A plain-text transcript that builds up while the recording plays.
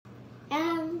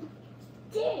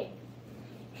Yeah.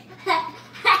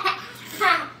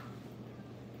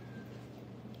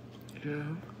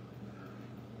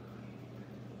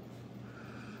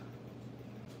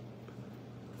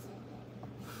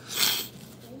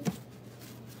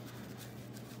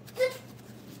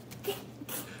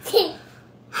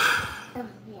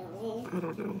 I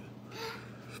don't know.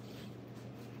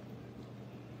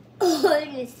 Oh,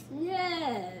 it's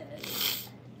no.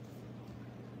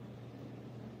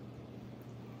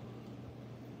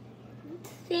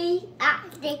 3,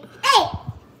 8.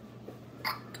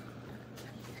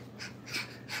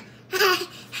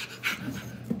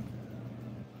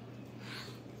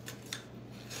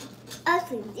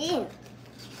 Open there.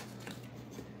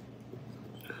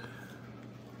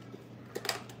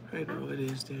 I know it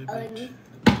is damage.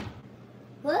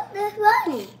 What is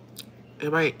running?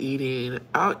 Am I eating?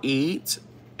 I'll eat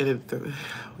and then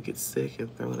get sick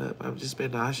and throw it up. I've just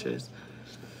been nauseous.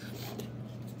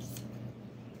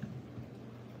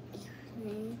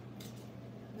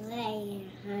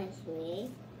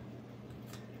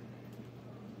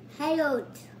 Hello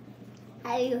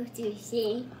to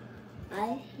see.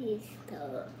 I see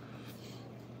the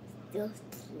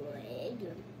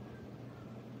sled.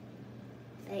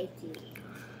 Thank you.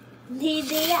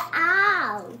 Leave it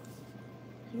out.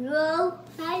 No,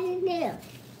 I don't know.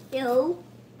 No.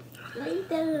 Wait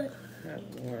there. Not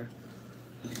more.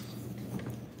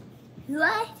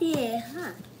 Right here,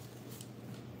 huh?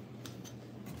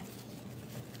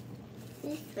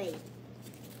 This way.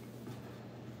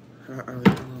 I don't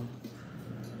know.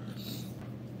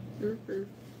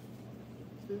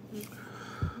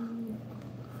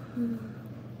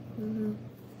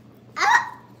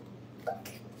 Ah!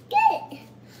 Good.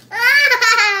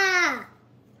 Ah!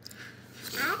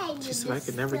 Just so I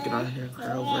could never get on here and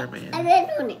cry over it, man.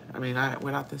 I mean,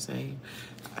 we're not the same.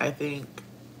 I think.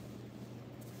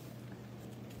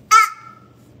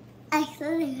 I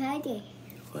really heard it.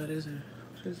 What is it?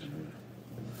 What is it?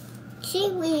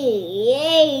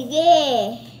 Kiwi,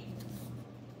 yeah.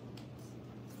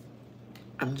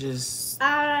 I'm just.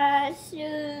 I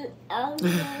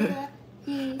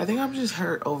think I'm just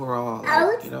hurt overall.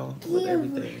 Like, you know, with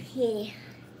everything.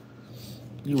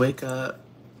 You wake up,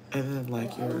 and then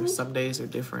like some days are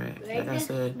different. Like I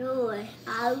said,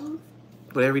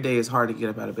 but every day is hard to get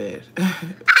up out of bed. You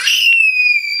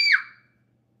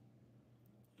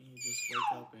just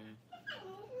wake up and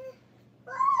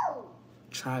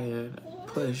try and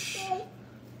push.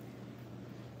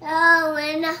 Oh,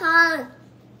 in the home.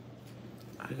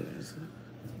 I guess,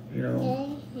 you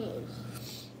know,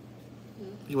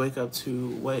 you wake up to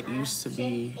what used to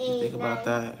be. You think about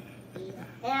that.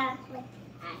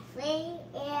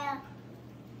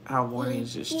 How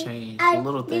mornings just change,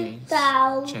 little things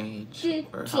change,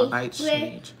 or how nights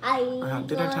change, or how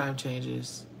dinner time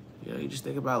changes. You know, you just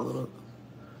think about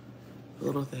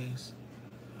little things.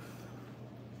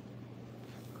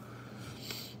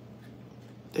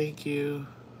 Thank you.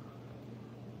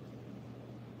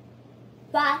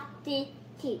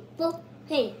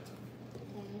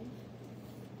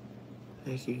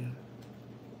 Thank you.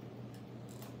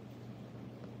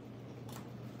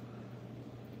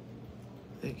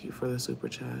 Thank you for the super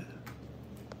chat.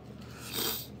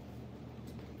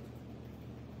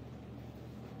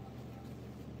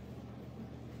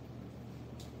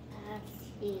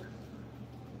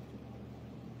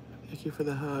 Thank you for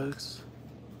the hugs.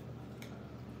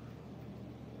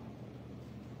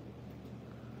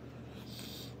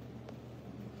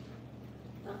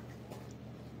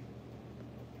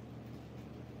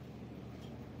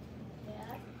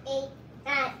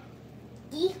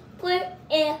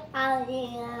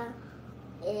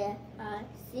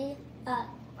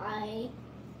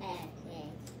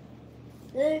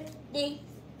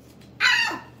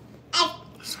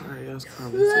 Sorry, those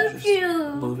comments are just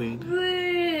moving.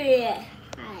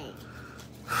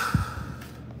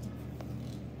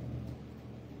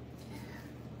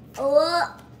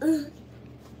 Oh,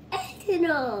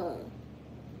 no.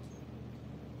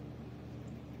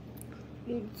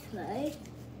 You try.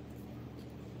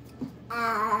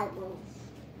 I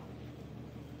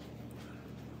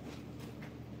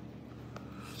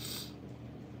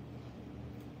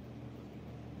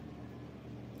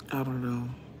don't know.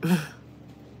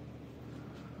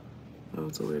 That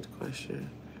was a weird question.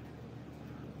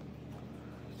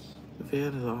 The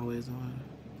fan is always on.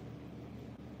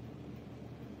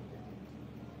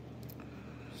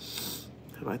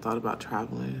 Have I thought about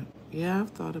traveling? Yeah,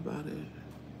 I've thought about it.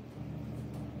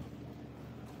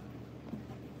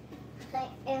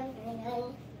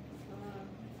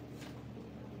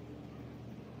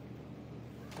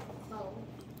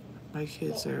 My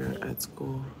kids are at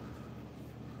school.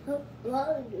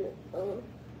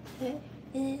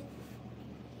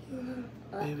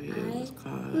 Maybe it was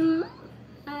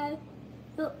God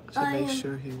to make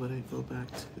sure he wouldn't go back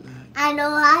to that. I know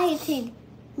I think.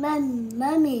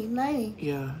 Mommy.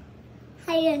 Yeah.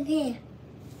 Hi in here.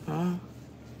 Huh?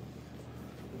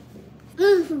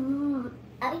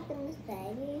 I'm gonna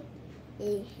say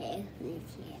it has this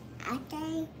here.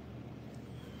 Okay.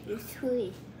 It's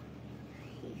sweet.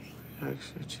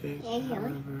 Extra chick,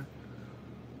 however.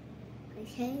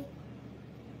 Okay.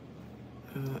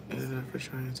 Ended up for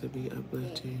trying to be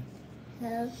uplifting.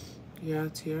 So, Yeah,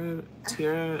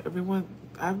 Tiara, everyone.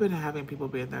 I've been having people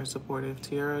being there supportive.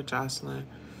 Tiara, Jocelyn,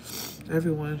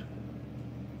 everyone.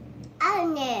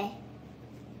 Anne.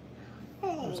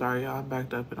 I'm sorry, y'all. I'm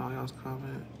backed up in all y'all's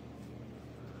comments.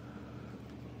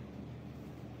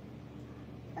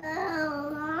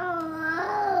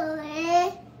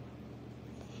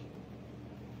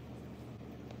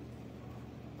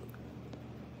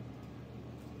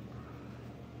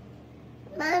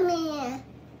 Mommy.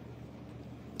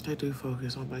 I do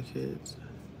focus on my kids.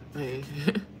 Hey.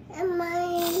 Am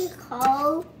I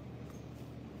cold?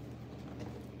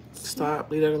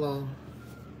 Stop. Leave that alone.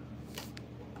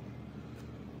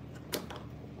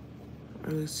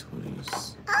 Early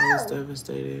 20s. I was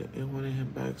devastated and wanted him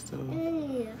back, so.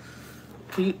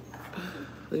 Leave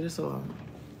this alone.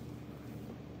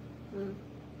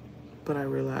 But I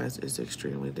realized it's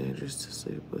extremely dangerous to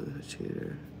sleep with a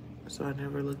cheater, so I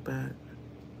never looked back.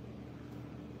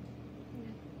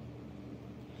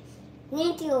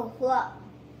 Thank you.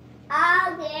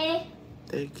 Okay.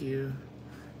 Thank you.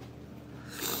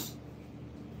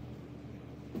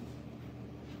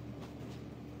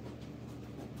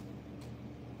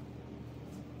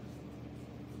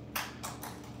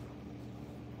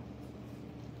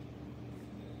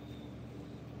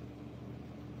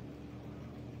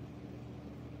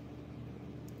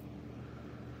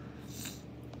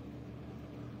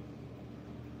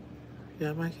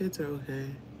 Yeah, my kids are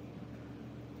okay.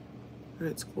 They're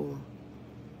at school.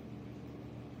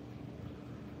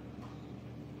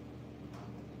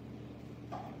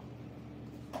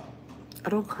 I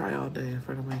don't cry all day in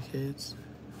front of my kids.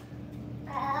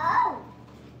 Oh.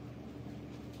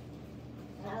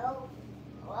 No.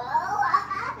 Whoa, what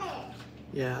happened?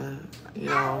 Yeah, you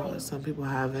know, some people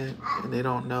haven't and they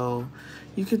don't know.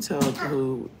 You can tell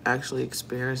who actually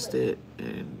experienced it,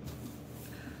 and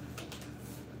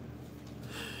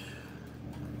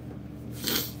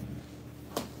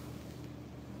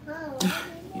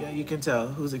yeah, you can tell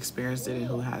who's experienced it and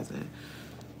who hasn't.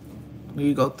 When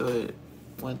you go through it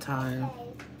one time,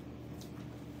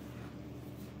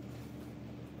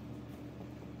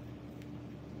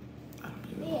 I don't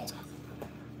even want to talk about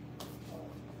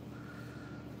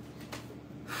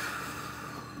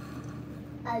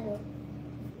it. I know.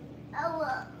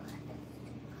 Oh,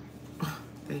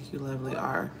 Thank you, lovely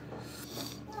R.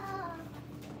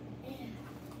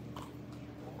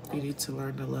 You need to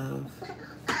learn to love.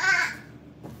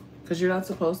 Because you're not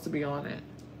supposed to be on it.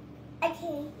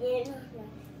 okay.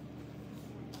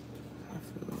 I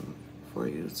feel for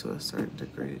you to a certain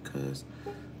degree because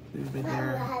we've been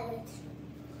there.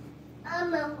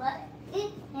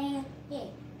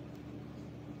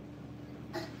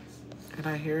 And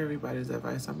I hear everybody's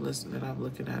advice. I'm listening. I'm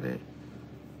looking at it.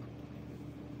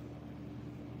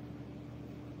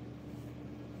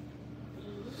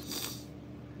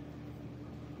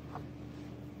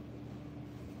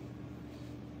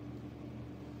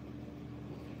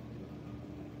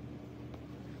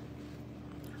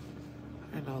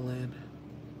 I know, Lynn.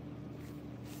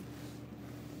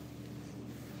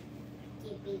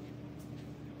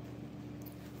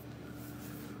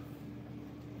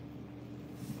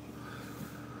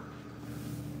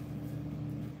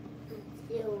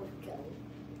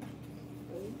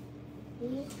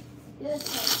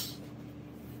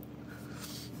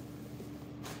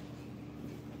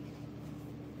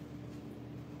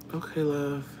 Okay,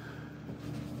 love.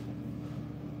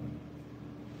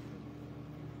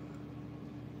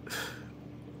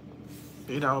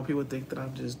 You know, people think that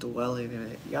I'm just dwelling in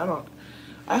it. Y'all don't.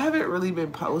 I haven't really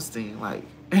been posting, like,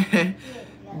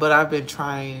 but I've been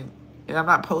trying, and I'm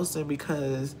not posting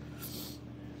because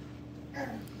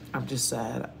I'm just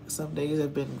sad. Some days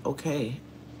have been okay.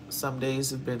 Some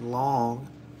days have been long,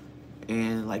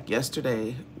 and like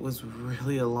yesterday was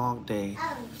really a long day.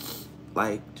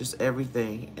 Like, just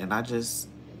everything, and I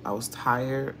was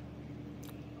tired.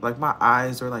 Like, my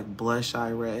eyes were like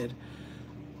bloodshot red.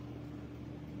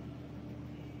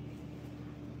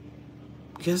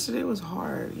 Yesterday was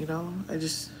hard, you know?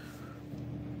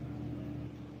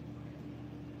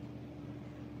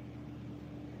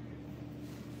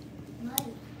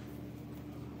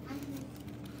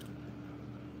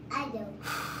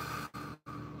 Remember?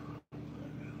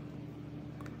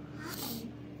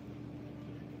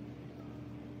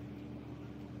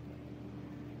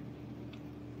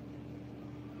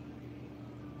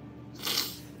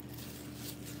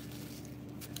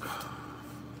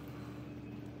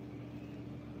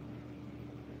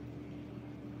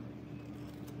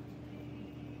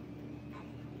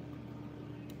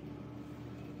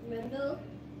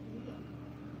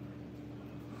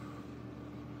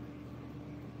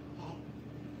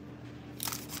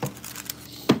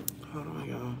 Hold on,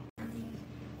 y'all.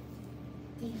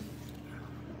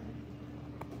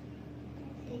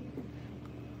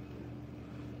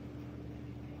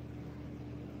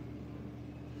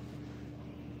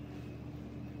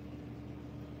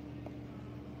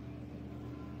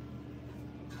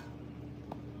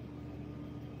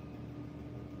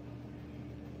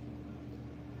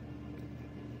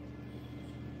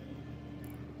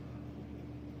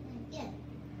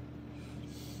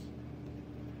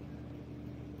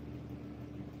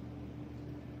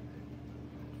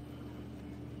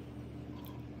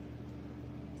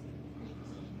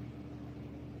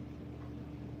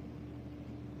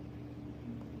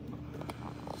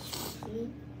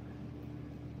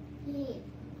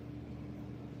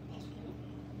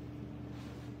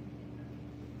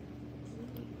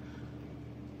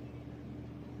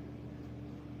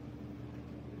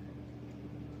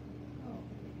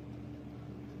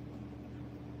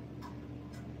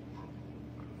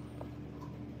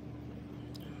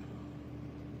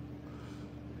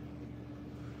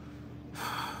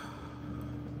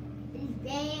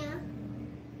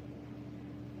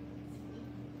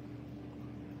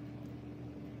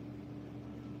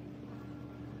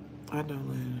 I know,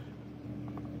 Lynn.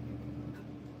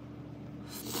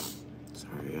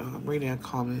 Sorry, y'all. I'm reading a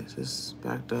comment. It's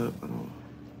backed up. I don't.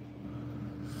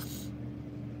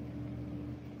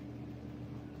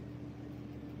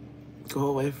 Go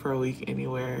away for a week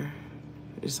anywhere.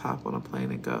 Just hop on a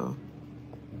plane and go.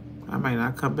 I might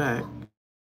not come back.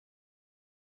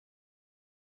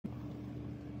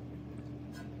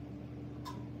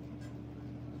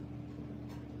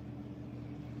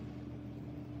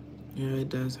 Yeah, it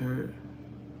does hurt.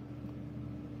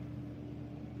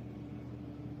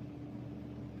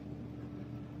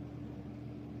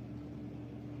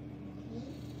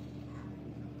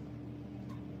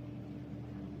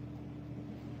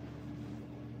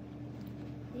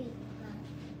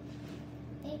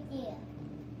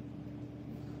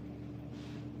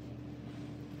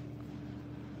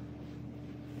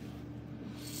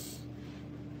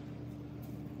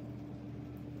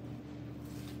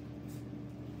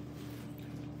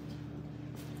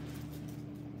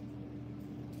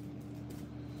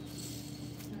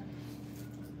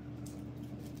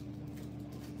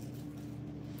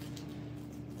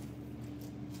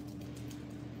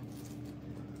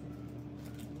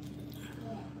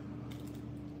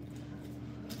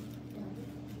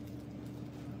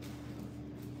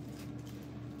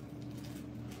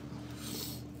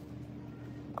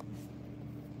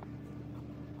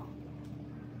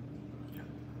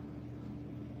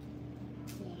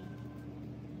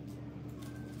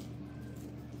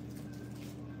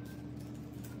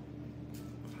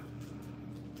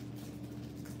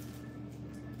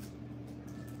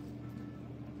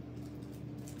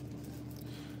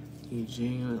 You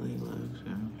genuinely love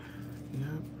him.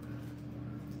 Yep.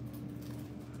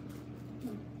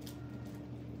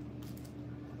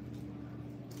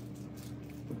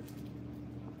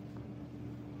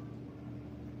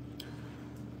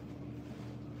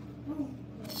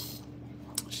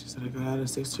 She said, I got out of a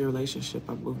 6-year relationship.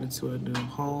 I moved into a new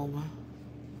home,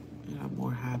 and I'm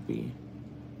more happy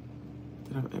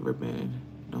than I've ever been,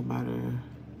 no matter.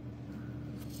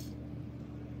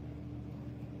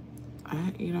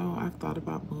 I've thought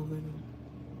about moving.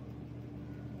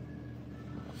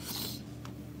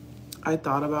 I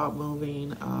thought about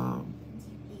moving. I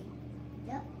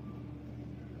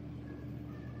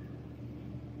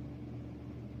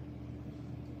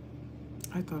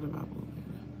thought about moving.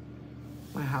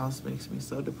 My house makes me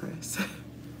so depressed.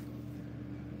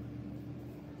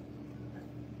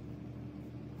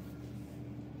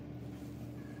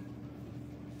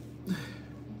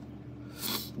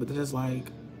 But then it's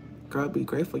like, girl, be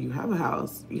grateful you have a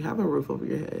house. You have a roof over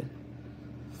your head.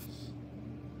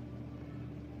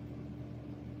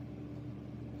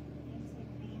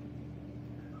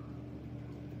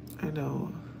 I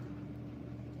know.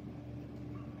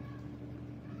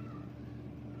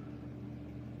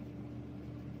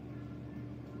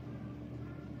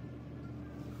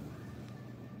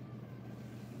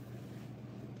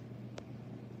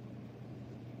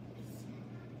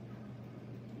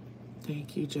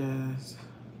 Thank you, Jazz.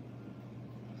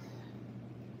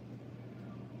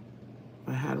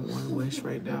 I had one wish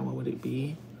right now, what would it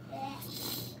be?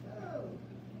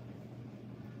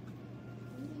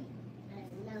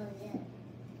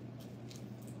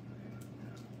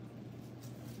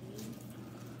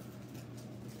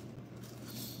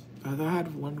 If I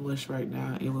had one wish right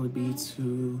now, it would be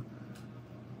to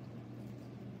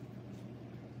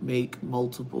make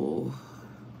multiple,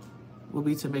 would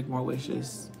be to make more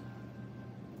wishes.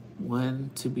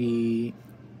 One, to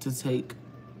take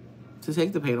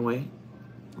the pain away.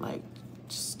 Like,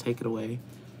 just take it away.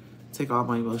 Take all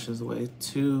my emotions away.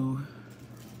 Two,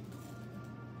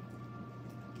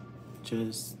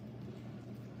 just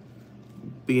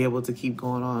be able to keep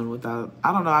going on without,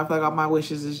 I don't know, I feel like all my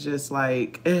wishes is just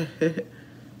like the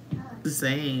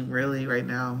same really right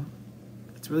now.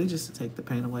 It's really just to take the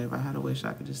pain away. If I had a wish,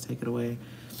 I could just take it away.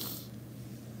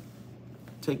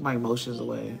 Take my emotions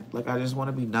away. Like, I just want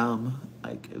to be numb.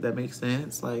 Like, if that makes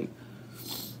sense. Like,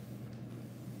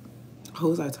 who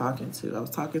was I talking to? I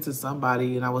was talking to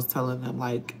somebody and I was telling them,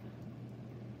 like,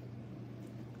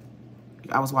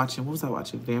 I was watching, what was I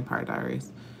watching? Vampire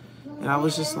Diaries. And I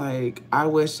was just like, I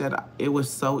wish that it was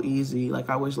so easy. Like,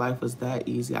 I wish life was that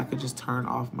easy. I could just turn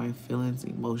off my feelings,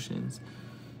 emotions,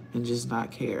 and just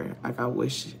not care. Like, I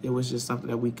wish it was just something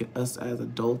that we could, us as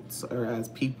adults or as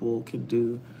people can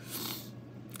do.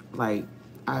 Like,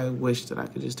 I wish that I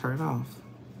could just turn off.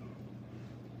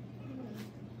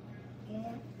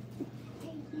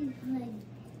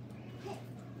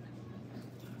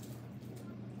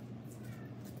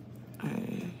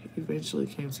 I eventually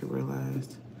came to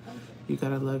realize you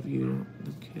gotta love you,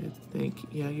 the kids. Thank you.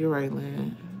 Yeah, you're right,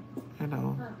 Lynn. I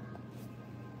know.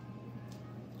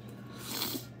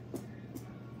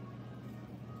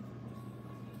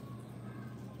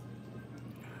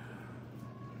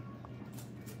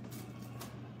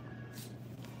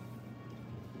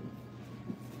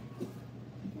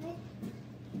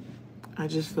 I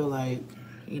just feel like,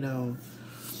 you know,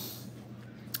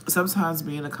 sometimes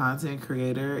being a content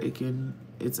creator,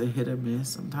 it's a hit or miss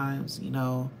sometimes, you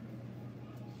know.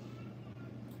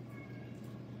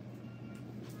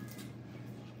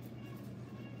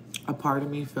 A part of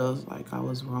me feels like I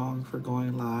was wrong for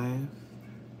going live.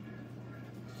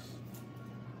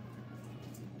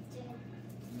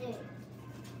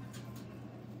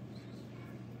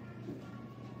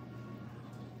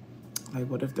 Like,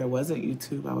 what if there wasn't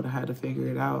YouTube? I would have had to figure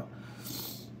it out,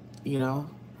 you know?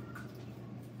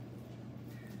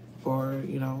 Or,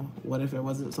 you know, what if there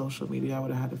wasn't social media? I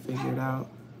would have had to figure it out.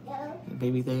 And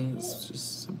maybe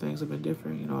some things have been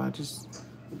different, you know? I just...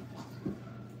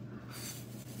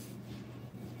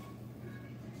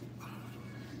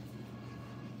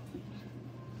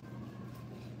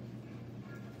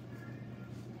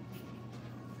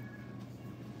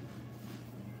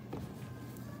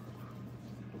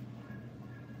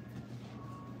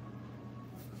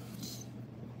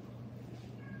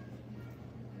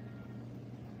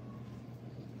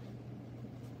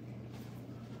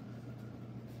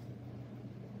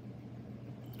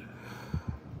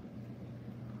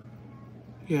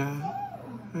 Yeah,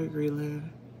 I agree, Lynn.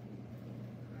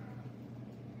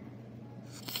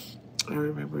 I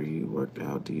remember you worked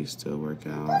out. Do you still work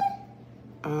out?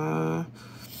 I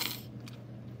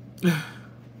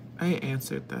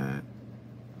answered that.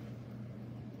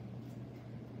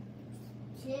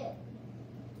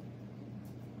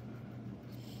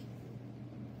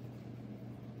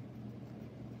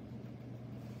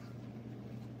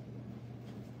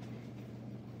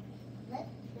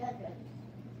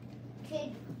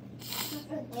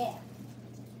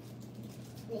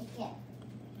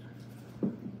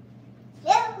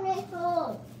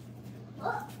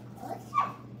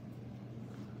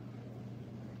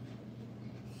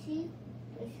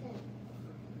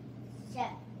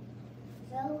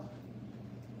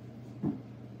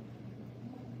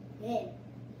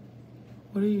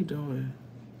 What are you doing?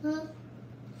 Huh?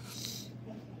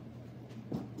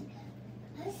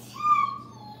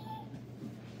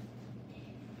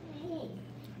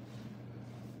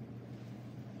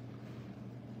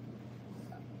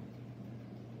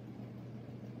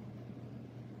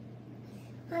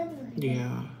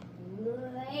 Yeah,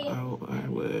 I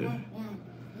would.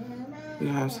 We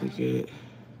have to get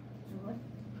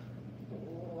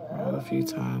a few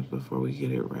times before we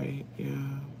get it right.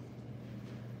 Yeah.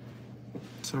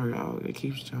 Sorry, it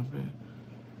keeps jumping.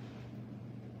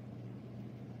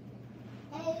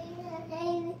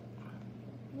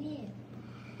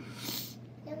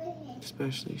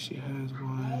 Especially she has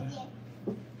one.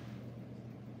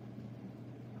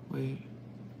 Wait.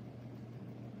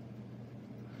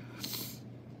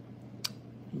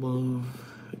 Move,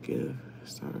 give,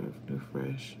 start off new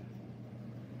fresh.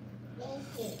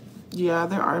 Yeah,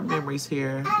 there are memories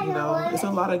here. You know, it's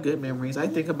a lot of good memories. I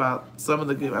think about some of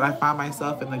the good, and I find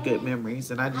myself in the good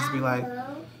memories, and I just be like,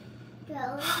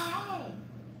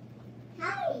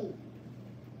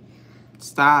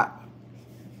 stop.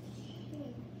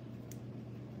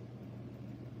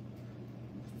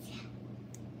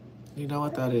 You know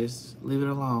what that is. Leave it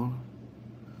alone.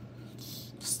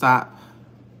 Stop.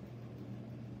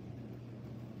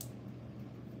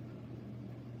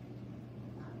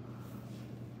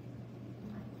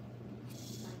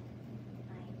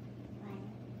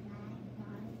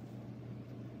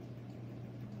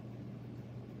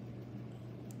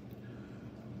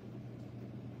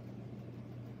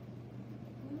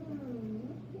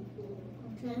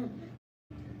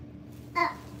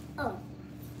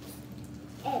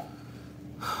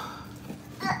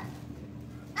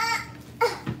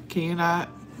 Can you not?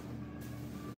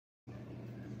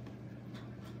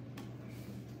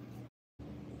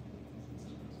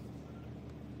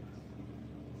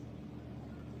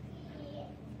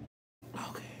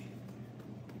 Okay.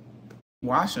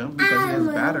 Wash him because he has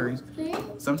batteries.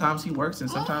 Sometimes he works and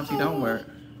sometimes he don't work.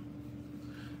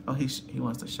 Oh, he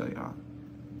wants to show y'all.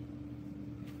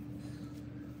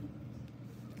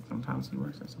 Sometimes he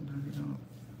works and sometimes he don't.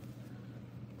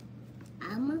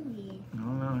 I'm moving. I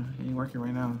don't know. He ain't working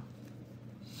right now.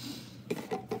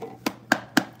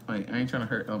 Wait, I ain't trying to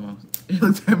hurt Elmo. He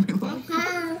looked at me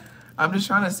like, I'm just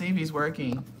trying to see if he's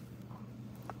working.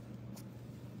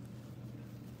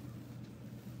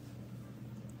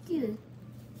 Dude.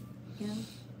 No.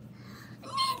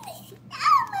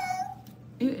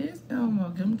 It is Elmo.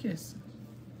 Give him a kiss.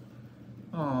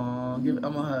 Aw, give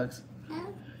Elmo hugs.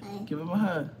 Give him a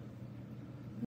hug.